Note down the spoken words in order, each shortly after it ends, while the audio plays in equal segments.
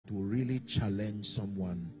will really challenge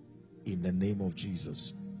someone in the name of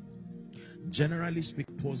Jesus. Generally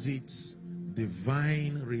speaking, posits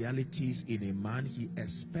divine realities in a man. He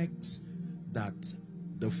expects that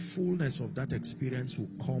the fullness of that experience will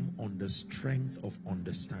come on the strength of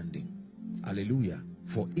understanding. Hallelujah.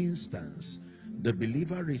 For instance, the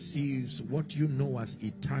believer receives what you know as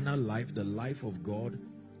eternal life, the life of God,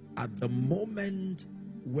 at the moment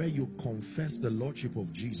where you confess the Lordship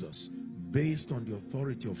of Jesus based on the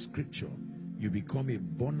authority of Scripture. You become a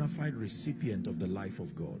bona fide recipient of the life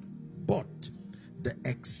of God. But the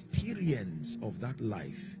experience of that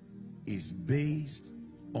life is based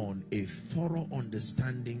on a thorough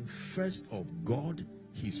understanding, first of God,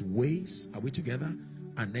 his ways. Are we together?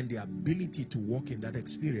 And then the ability to walk in that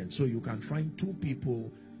experience. So you can find two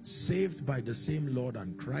people saved by the same Lord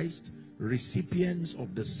and Christ, recipients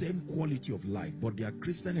of the same quality of life, but their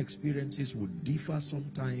Christian experiences would differ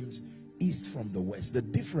sometimes east from the west. The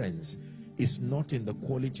difference is not in the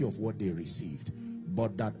quality of what they received,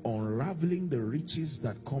 but that unraveling the riches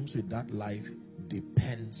that comes with that life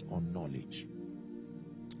depends on knowledge.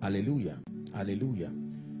 Hallelujah. Hallelujah.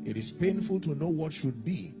 It is painful to know what should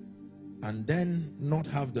be and then not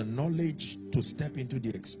have the knowledge to step into the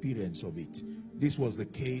experience of it. This was the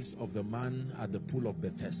case of the man at the pool of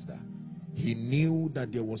Bethesda. He knew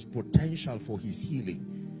that there was potential for his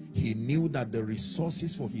healing. He knew that the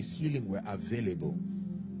resources for his healing were available.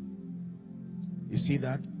 You see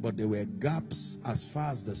that? But there were gaps as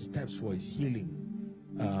far as the steps for his healing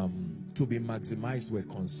to be maximized were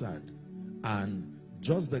concerned. And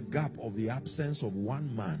just the gap of the absence of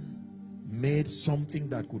one man made something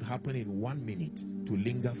that could happen in 1 minute to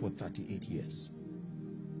linger for 38 years.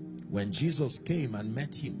 When Jesus came and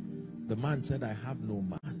met him, the man said, I have no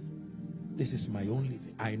man. This is my only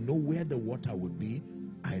thing. I know where the water would be.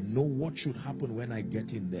 I know what should happen when I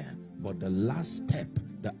get in there. But the last step,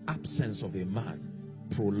 the absence of a man,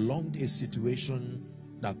 prolonged a situation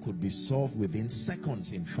that could be solved within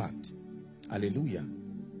seconds, in fact. Hallelujah.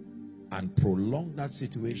 And prolonged that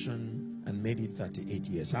situation and made it 38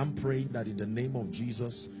 years. I'm praying that in the name of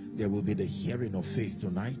Jesus, there will be the hearing of faith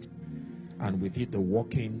tonight, and with it the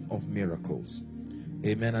working of miracles.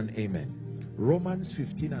 Amen and amen. Romans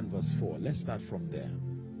 15 and verse 4. Let's start from there.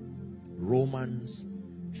 Romans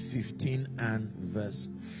 15 and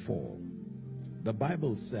verse 4. The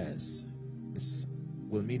Bible says,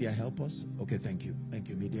 will media help us? Okay, thank you. Thank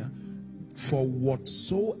you, media. For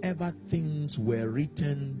whatsoever things were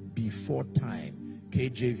written before time,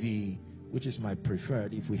 KJV, which is my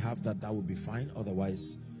preferred. If we have that, that would be fine.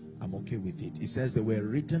 Otherwise, I'm okay with it. It says they were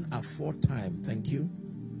written aforetime. Thank you.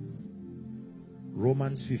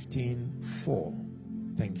 Romans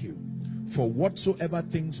 15:4. Thank you. For whatsoever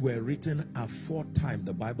things were written aforetime,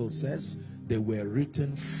 the Bible says, they were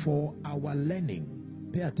written for our learning.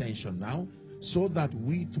 Pay attention now. So that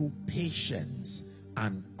we through patience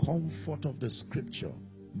and comfort of the Scripture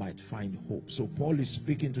might find hope. So Paul is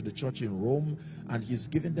speaking to the church in Rome, and he's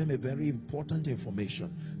giving them a very important information,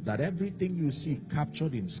 that everything you see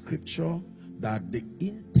captured in Scripture, that the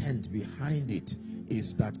intent behind it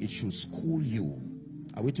is that it should school you.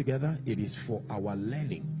 Are we together? It is for our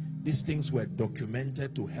learning. These things were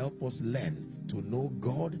documented to help us learn to know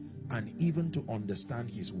God and even to understand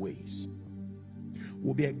his ways.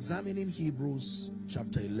 We'll be examining Hebrews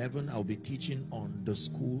chapter 11. I'll be teaching on the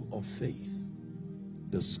school of faith.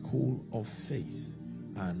 The school of faith.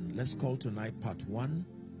 And let's call tonight part 1,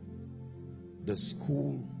 the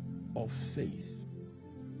school of faith.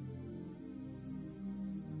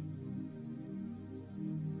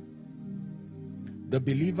 The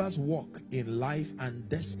believer's walk in life and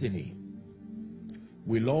destiny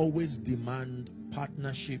will always demand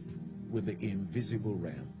partnership with the invisible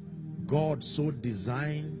realm. God so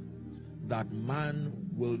designed that man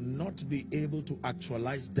will not be able to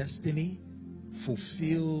actualize destiny,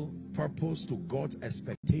 fulfill purpose to God's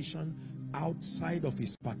expectation outside of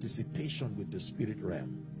his participation with the spirit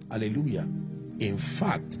realm. Hallelujah. In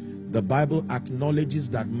fact, the Bible acknowledges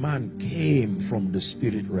that man came from the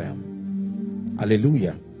spirit realm.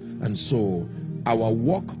 Hallelujah. And so our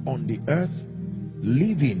walk on the earth,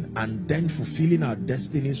 living and then fulfilling our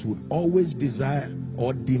destinies, would always desire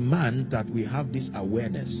or demand that we have this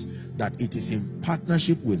awareness that it is in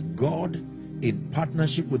partnership with God, in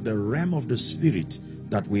partnership with the realm of the spirit,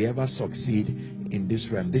 that we ever succeed in this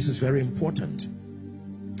realm. This is very important.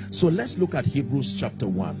 So let's look at Hebrews chapter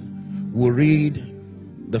 1. We'll read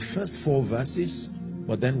the first 4 verses,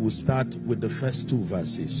 but then we'll start with the first 2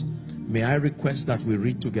 verses. May I request that we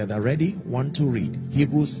read together? Ready? 1 to read.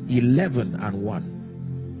 Hebrews 11 and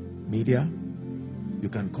 1. Media. You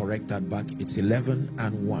can correct that back. It's 11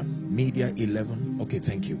 and 1. Media 11. Okay,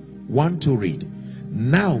 thank you. 1 to read.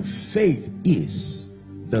 Now faith is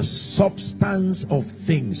the substance of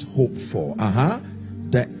things hoped for.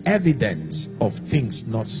 The evidence of things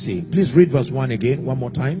not seen. Please read verse 1 again, one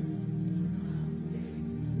more time.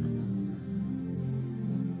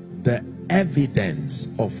 The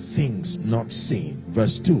evidence of things not seen.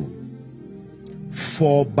 Verse 2.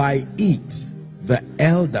 For by it the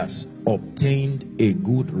elders obtained a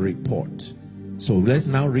good report. So let's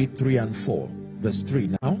now read 3 and 4. Verse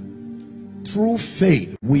 3 now. Through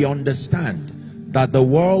faith we understand that the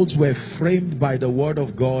worlds were framed by the word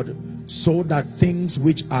of God, so that things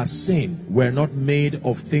which are seen were not made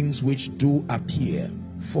of things which do appear.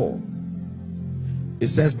 4. It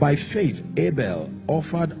says, by faith Abel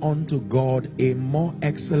offered unto God a more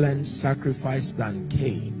excellent sacrifice than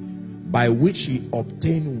Cain, by which he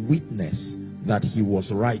obtained witness that he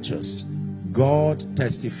was righteous, God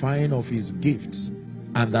testifying of his gifts,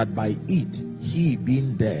 and that by it he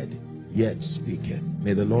being dead yet speaketh.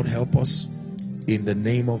 May the Lord help us in the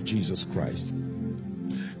name of Jesus Christ.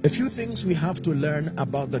 A few things we have to learn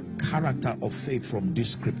about the character of faith from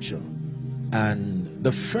this scripture. And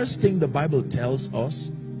the first thing the Bible tells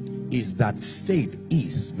us is that faith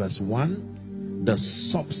is, verse 1, the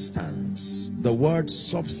substance. The word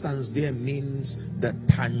substance there means the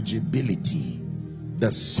tangibility,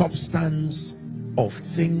 the substance of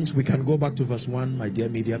things. We can go back to verse 1, my dear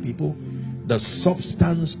media people. The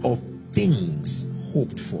substance of things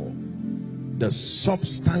hoped for. The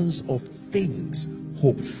substance of things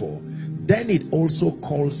hoped for. Then it also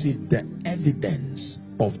calls it the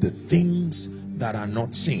evidence of the things that are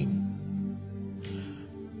not seen.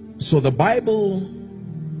 So the Bible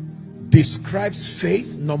describes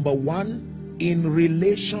faith, number 1, in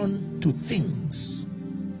relation to things.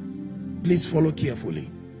 Please follow carefully.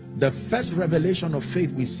 The first revelation of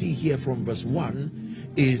faith we see here from verse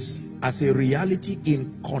 1 is as a reality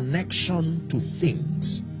in connection to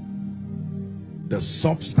things. The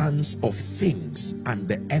substance of things and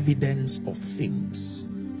the evidence of things.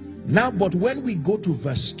 Now, but when we go to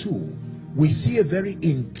verse 2, we see a very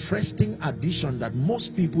interesting addition that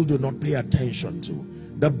most people do not pay attention to.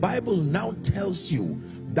 The Bible now tells you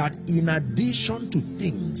that in addition to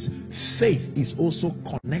things, faith is also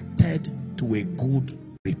connected to a good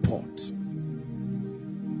report.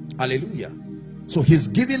 Hallelujah. So he's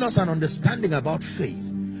giving us an understanding about faith,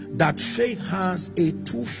 that faith has a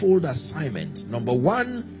twofold assignment. Number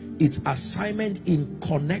 1, its assignment in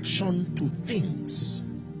connection to things.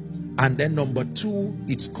 And then number 2,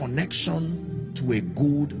 its connection to a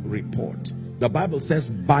good report. The Bible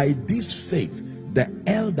says, by this faith, the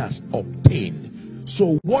elders obtained.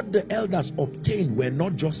 So what the elders obtained were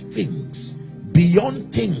not just things.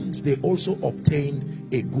 Beyond things, they also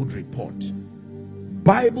obtained a good report.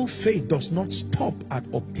 Bible faith does not stop at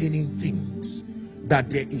obtaining things. That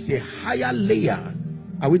there is a higher layer.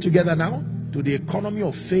 Are we together now? To the economy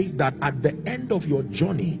of faith, that at the end of your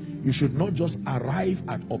journey, you should not just arrive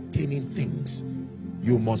at obtaining things.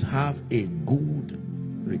 You must have a good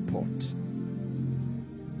report.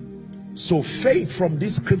 So faith from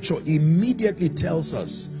this scripture immediately tells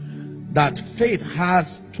us that faith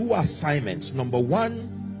has 2 assignments. Number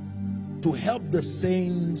 1, to help the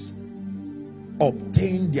saints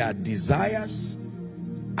obtain their desires.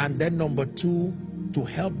 And then number 2, to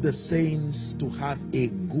help the saints to have a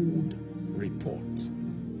good report.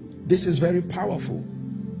 This is very powerful.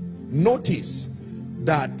 Notice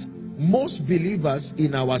that most believers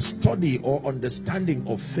in our study or understanding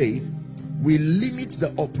of faith, we limit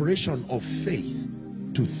the operation of faith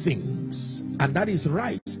to things. And that is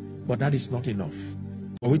right, but that is not enough.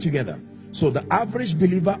 Are we together? So the average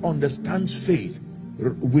believer understands faith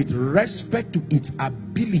with respect to its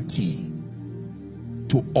ability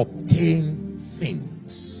to obtain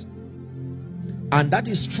things. And that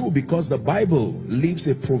is true because the Bible leaves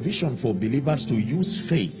a provision for believers to use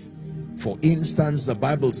faith. For instance, the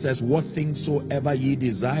Bible says, what things soever ye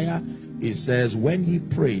desire, it says, when ye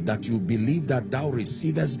pray, that you believe that thou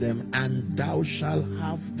receivest them, and thou shalt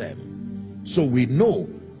have them. So we know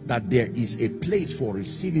that there is a place for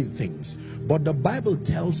receiving things. But the Bible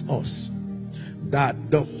tells us that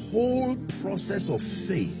the whole process of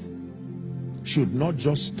faith should not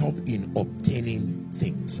just stop in obtaining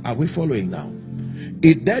things. Are we following now?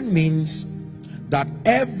 It then means that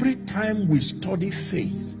every time we study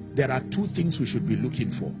faith, there are 2 things we should be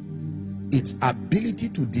looking for. Its ability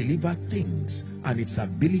to deliver things and its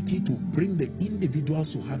ability to bring the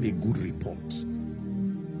individuals to have a good report.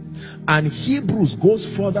 And Hebrews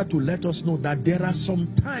goes further to let us know that there are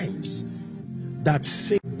some times that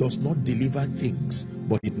faith does not deliver things,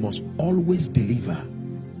 but it must always deliver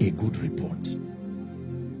a good report.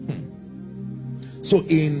 So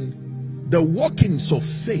in the workings of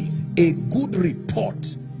faith, a good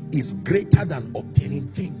report is greater than obtaining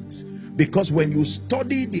things. Because when you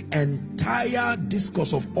study the entire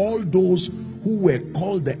discourse of all those who were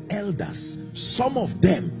called the elders, some of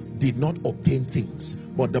them did not obtain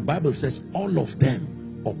things, but the Bible says all of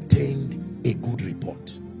them obtained a good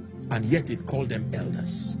report, and yet it called them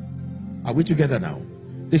elders. Are we together now?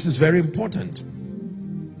 This is very important.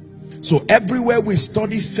 So everywhere we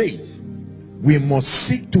study faith, we must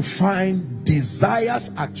seek to find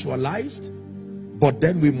desires actualized, but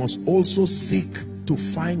then we must also seek to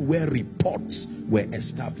find where reports were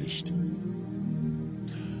established.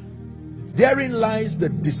 Therein lies the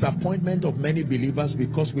disappointment of many believers,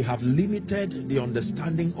 because we have limited the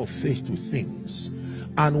understanding of faith to things.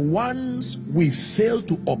 And once we fail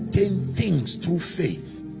to obtain things through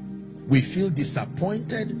faith, we feel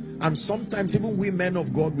disappointed, and sometimes even we men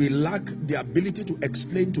of God, we lack the ability to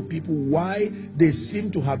explain to people why they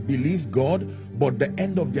seem to have believed God, but the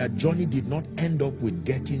end of their journey did not end up with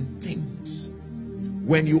getting things.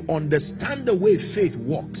 When you understand the way faith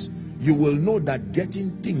works, you will know that getting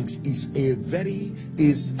things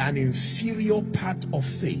is an inferior part of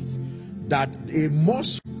faith. That a more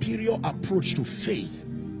superior approach to faith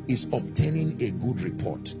is obtaining a good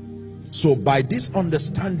report. So by this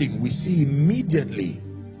understanding, we see immediately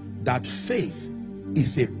that faith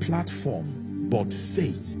is a platform, but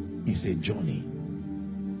faith is a journey.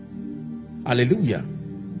 Hallelujah.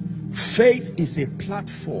 Faith is a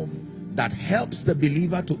platform that helps the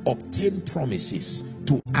believer to obtain promises,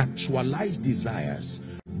 to actualize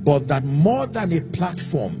desires, but that more than a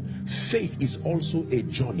platform, faith is also a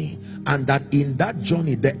journey, and that in that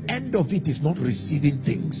journey, the end of it is not receiving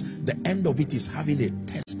things. The end of it is having a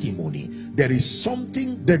testimony. There is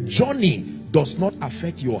something. The journey does not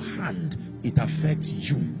affect your hand, it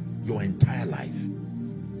affects you, your entire life.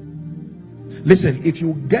 Listen, if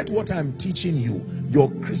you get what I'm teaching you,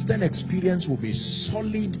 your Christian experience will be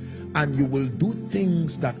solid, and you will do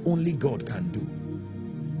things that only God can do.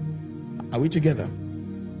 Are we together?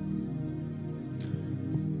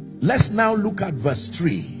 Let's now look at verse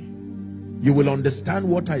 3. You will understand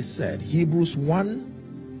what I said. Hebrews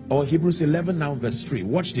 1 or Hebrews 11 now verse 3.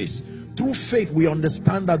 Watch this. Through faith we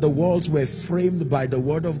understand that the worlds were framed by the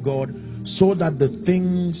word of God, so that the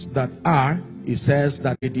things that are, it says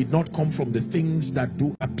that they did not come from the things that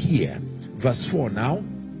do appear. Verse 4 now.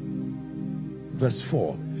 Verse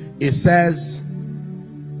 4. It says,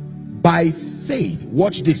 by faith,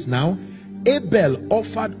 watch this now, Abel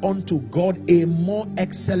offered unto God a more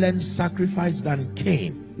excellent sacrifice than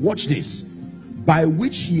Cain. Watch this. By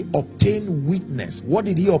which he obtained witness. What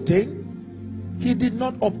did he obtain? He did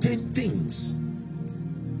not obtain things.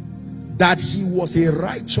 That he was a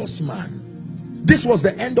righteous man. This was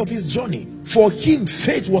the end of his journey. For him,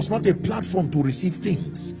 faith was not a platform to receive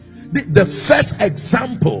things. The first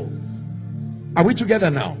example. Are we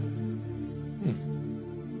together now?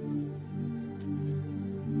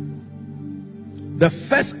 The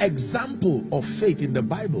first example of faith in the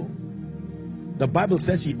Bible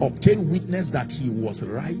says he obtained witness that he was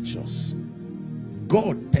righteous,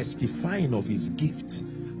 God testifying of his gift,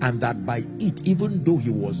 and that by it, even though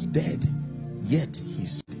he was dead, yet he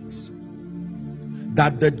speaks.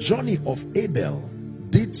 That the journey of Abel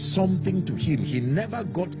did something to him. He never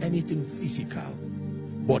got anything physical,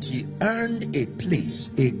 but he earned a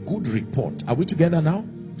place, a good report. Are we together now?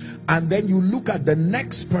 And then you look at the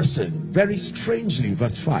next person, very strangely,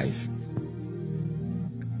 verse 5.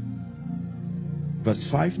 Verse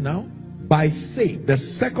 5 now. By faith, the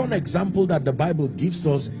second example that the Bible gives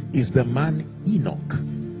us is the man Enoch.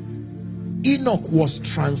 Enoch was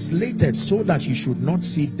translated so that he should not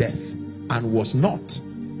see death, and was not,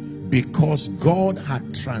 because God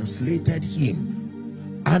had translated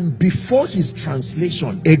him. And before his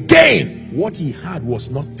translation, again, what he had was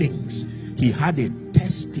not things. He had a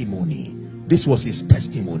testimony. This was his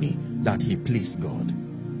testimony that he pleased God.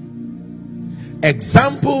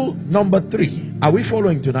 Example number 3. Are we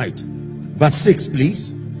following tonight? Verse 6,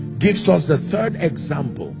 please, gives us the third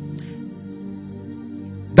example.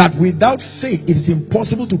 That without faith it is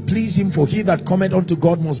impossible to please him, for he that cometh unto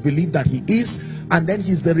God must believe that he is, and then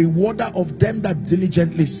he is the rewarder of them that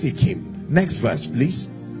diligently seek him. Next verse,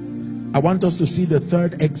 please. I want us to see the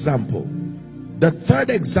third example. The third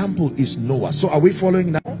example is Noah. So are we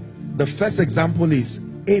following now? The first example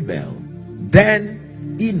is Abel,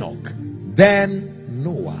 then Enoch, then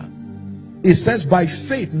Noah. It says, by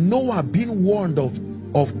faith Noah, being warned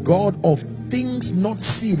of God of things not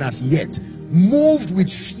seen as yet, moved with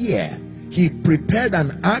fear, he prepared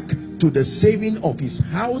an ark to the saving of his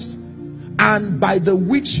house, and by the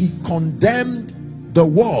which he condemned the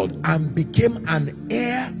world and became an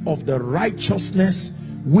heir of the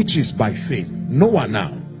righteousness which is by faith. Noah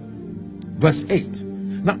now. Verse 8.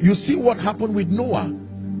 Now you see what happened with Noah.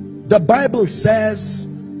 The Bible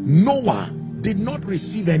says Noah did not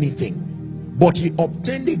receive anything, but he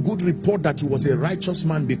obtained a good report that he was a righteous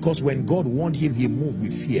man, because when God warned him, he moved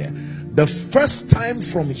with fear. The first time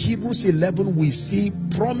from Hebrews 11 we see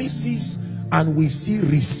promises and we see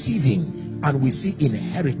receiving and we see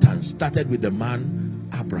inheritance started with the man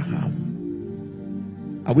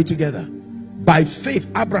Abraham. Are we together? By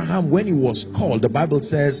faith, Abraham, when he was called, the Bible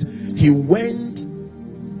says he went,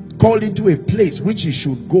 called into a place which he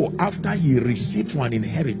should go after he received for an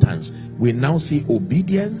inheritance. We now see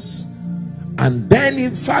obedience. And then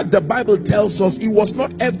in fact the Bible tells us it was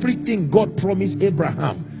not everything God promised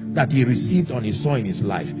Abraham that he received on his soul in his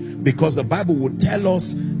life, because the Bible would tell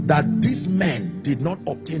us that these men did not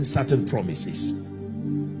obtain certain promises.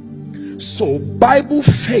 So Bible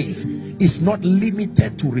faith is not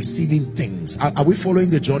limited to receiving things. Are we following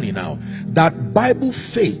the journey now? That Bible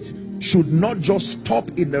faith should not just stop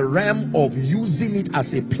in the realm of using it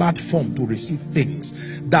as a platform to receive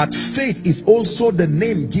things. That faith is also the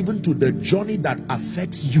name given to the journey that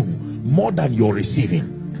affects you more than your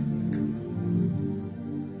receiving.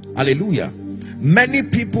 Hallelujah. Many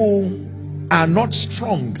people are not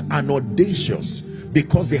strong and audacious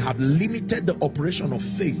because they have limited the operation of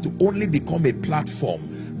faith to only become a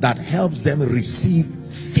platform that helps them receive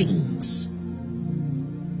things.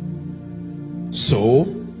 So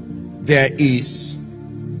there is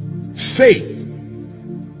faith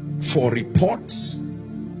for reports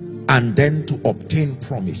and then to obtain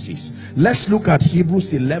promises. Let's look at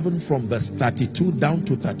Hebrews 11 from verse 32 down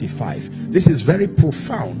to 35. This is very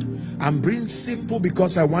profound. I'm being simple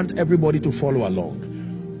because I want everybody to follow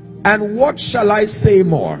along. And what shall I say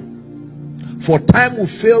more? For time will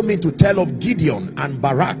fail me to tell of Gideon and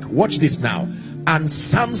Barak. Watch this now. And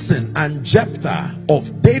Samson and Jephthah,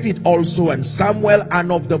 of David also and Samuel,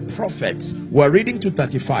 and of the prophets. We're reading to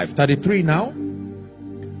 35. 33 now.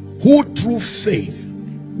 Who through faith,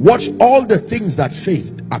 watch all the things that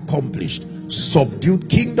faith accomplished, subdued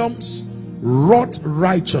kingdoms, wrought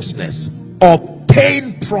righteousness,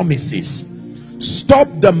 obtained promises,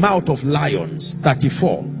 stopped the mouth of lions.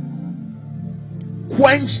 34.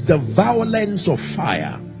 Quenched the violence of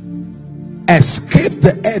fire, escaped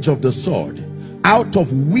the edge of the sword, out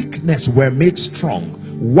of weakness were made strong,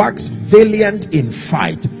 waxed valiant in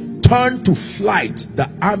fight, turned to flight the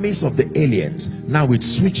armies of the aliens. Now it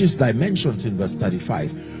switches dimensions in verse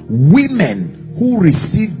 35. Women who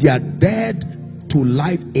received their dead to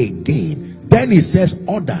life again. Then it says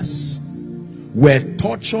others were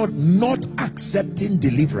tortured, not accepting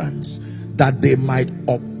deliverance, that they might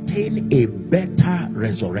obtain a better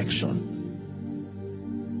resurrection.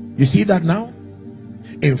 You see that now?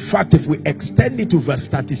 In fact, if we extend it to verse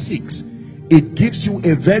 36, it gives you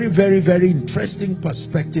a very, very, very interesting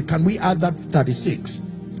perspective. Can we add that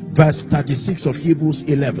 36? Verse 36 of Hebrews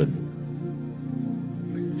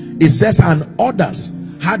 11. It says, and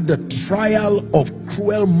others had the trial of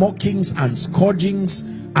cruel mockings and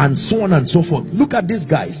scourgings and so on and so forth. Look at these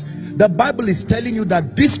guys. The Bible is telling you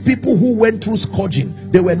that these people who went through scourging,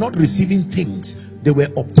 they were not receiving things, they were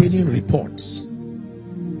obtaining reports.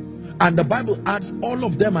 And the Bible adds all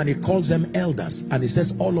of them and it calls them elders, and it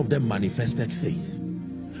says all of them manifested faith.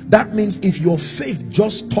 That means if your faith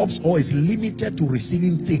just stops or is limited to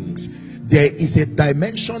receiving things, there is a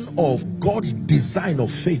dimension of God's design of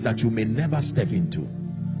faith that you may never step into.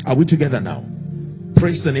 Are we together now?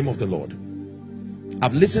 Praise the name of the Lord.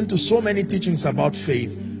 I've listened to so many teachings about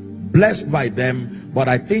faith, blessed by them, but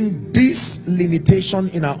I think this limitation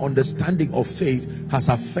in our understanding of faith has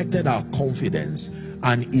affected our confidence,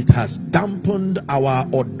 and it has dampened our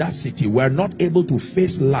audacity. We're not able to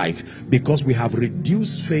face life because we have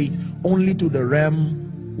reduced faith only to the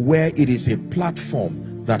realm where it is a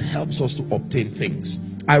platform that helps us to obtain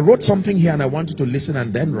things. I wrote something here and I want you to listen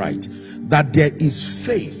and then write that there is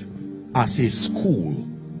faith as a school,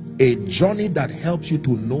 a journey that helps you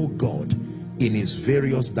to know God in his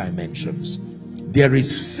various dimensions. There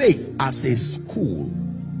is faith as a school,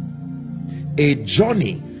 a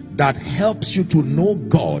journey that helps you to know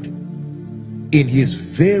God in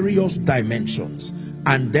his various dimensions,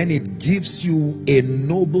 and then it gives you a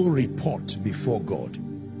noble report before God.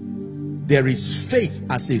 There is faith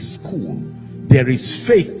as a school, there is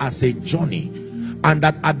faith as a journey, and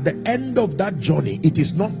that at the end of that journey, it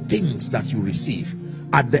is not things that you receive.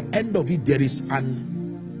 At the end of it, there is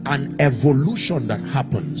an evolution that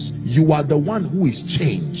happens. You are the one who is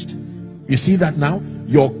changed. You see that now?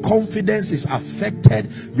 Your confidence is affected,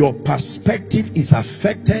 your perspective is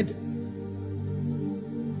affected,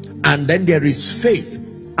 and then there is faith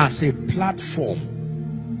as a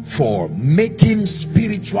platform for making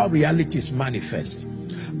spiritual realities manifest.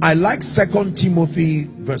 I like 2 Timothy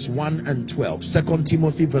verse 1 and 12. 2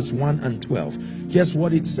 Timothy verse 1 and 12. Here's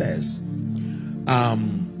what it says.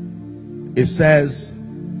 It says,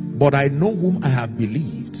 but I know whom I have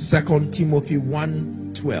believed. 2 Timothy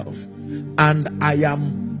 1:12. And I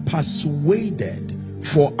am persuaded,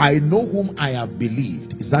 for I know whom I have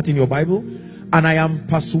believed. Is that in your Bible? And I am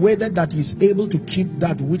persuaded that he is able to keep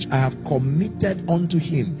that which I have committed unto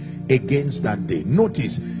him against that day.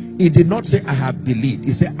 Notice, he did not say I have believed.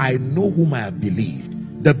 He said I know whom I have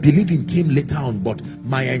believed. The believing came later on, but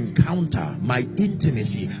my encounter, my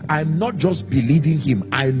intimacy, I'm not just believing him,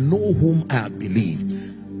 I know whom I have believed.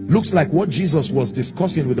 Looks like what Jesus was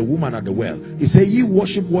discussing with the woman at the well. He said, ye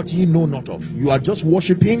worship what ye know not of. You are just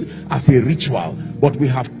worshiping as a ritual, but we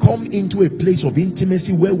have come into a place of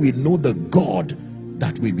intimacy where we know the God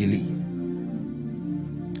that we believe.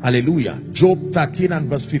 Hallelujah. Job 13 and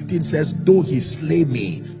verse 15 says, though he slay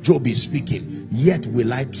me, Job is speaking, yet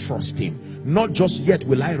will I trust him. Not just yet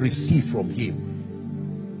will I receive from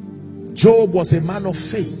him. Job was a man of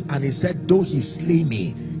faith, and he said, though he slay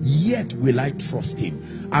me, yet will I trust him.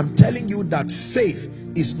 I'm telling you that faith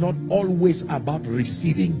is not always about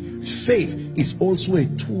receiving. Faith is also a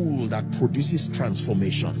tool that produces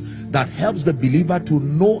transformation, that helps the believer to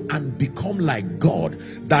know and become like God,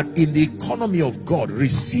 that in the economy of God,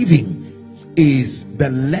 receiving is the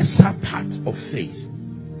lesser part of faith.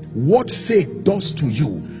 What faith does to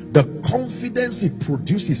you, the confidence it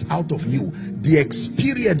produces out of you, the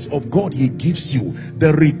experience of God he gives you,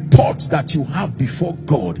 the report that you have before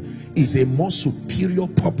God, is a more superior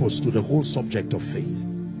purpose to the whole subject of faith.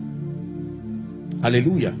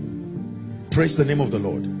 Hallelujah. Praise the name of the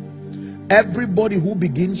Lord. Everybody who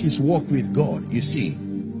begins his walk with God, you see,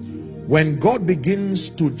 when God begins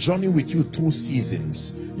to journey with you through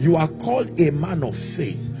seasons, you are called a man of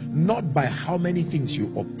faith, not by how many things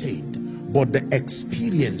you obtained, but the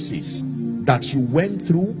experiences that you went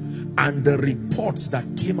through and the reports that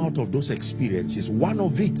came out of those experiences. One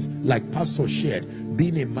of it, like Pastor shared,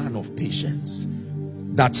 being a man of patience.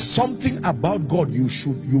 That's something about God you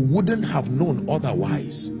wouldn't have known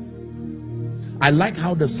otherwise. I like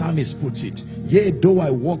how the psalmist puts it. Yea, though I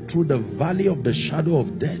walk through the valley of the shadow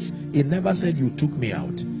of death, it never said you took me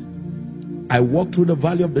out. I walk through the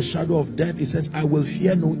valley of the shadow of death, it says I will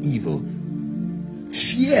fear no evil.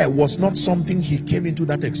 Fear was not something he came into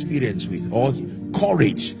that experience with, or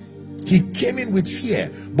courage. He came in with fear,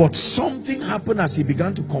 but something happened as he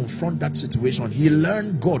began to confront that situation. He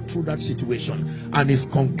learned God through that situation, and his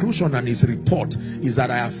conclusion and his report is that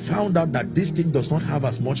I have found out that this thing does not have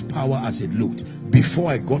as much power as it looked before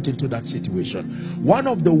I got into that situation. One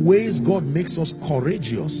of the ways God makes us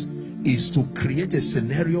courageous is to create a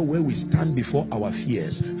scenario where we stand before our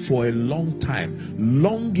fears for a long time,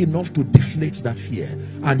 long enough to deflate that fear,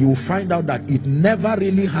 and you will find out that it never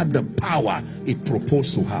really had the power it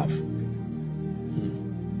proposed to have.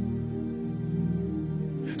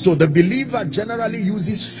 So the believer generally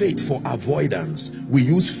uses faith for avoidance. We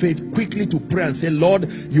use faith quickly to pray and say,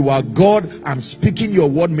 Lord, you are God, I'm speaking your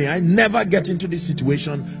word, may I never get into this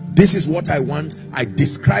situation. This is what I want. I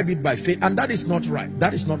describe it by faith, and that is not right,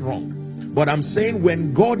 that is not wrong. But I'm saying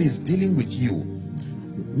when God is dealing with you,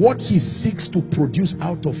 what he seeks to produce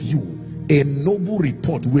out of you, a noble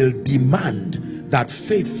report, will demand that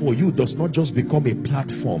faith for you does not just become a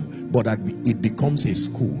platform, but that it becomes a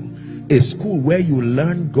school. A school where you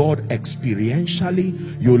learn God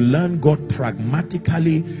experientially, you learn God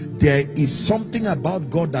pragmatically. There is something about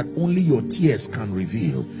God that only your tears can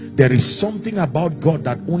reveal. There is something about God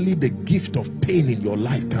that only the gift of pain in your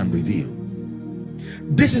life can reveal.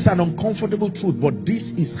 This is an uncomfortable truth, but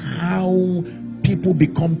this is how people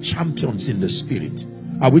become champions in the spirit.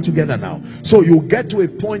 Are we together now? So you get to a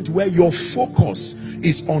point where your focus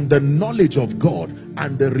is on the knowledge of God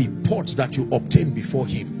and the reports that you obtain before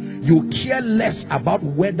him. You care less about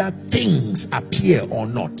whether things appear or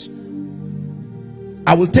not.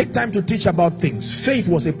 I will take time to teach about things. Faith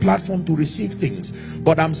was a platform to receive things,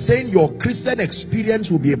 but I'm saying your Christian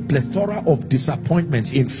experience will be a plethora of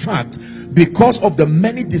disappointments. In fact, because of the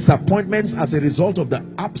many disappointments as a result of the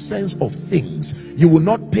absence of things, you will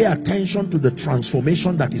not pay attention to the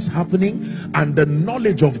transformation that is happening and the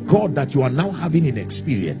knowledge of God that you are now having in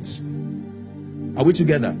experience. Are we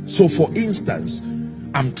together? So for instance,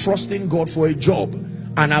 I'm trusting God for a job,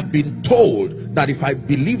 and I've been told that if I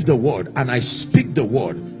believe the word and I speak the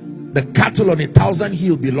word, the cattle on 1,000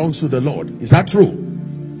 hills belongs to the Lord. Is that true?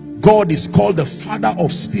 God is called the Father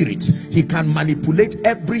of spirits. He can manipulate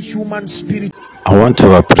every human spirit. I want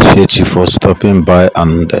to appreciate you for stopping by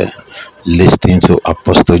and listening to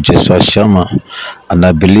Apostle Joshua Selman, and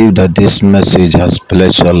I believe that this message has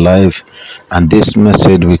blessed your life, and this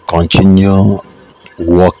message will continue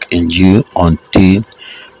work in you until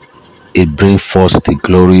it brings forth the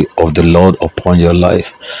glory of the Lord upon your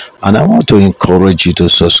life. And I want to encourage you to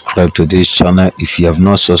subscribe to this channel. If you have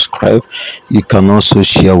not subscribed, you can also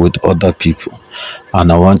share with other people,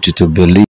 and I want you to believe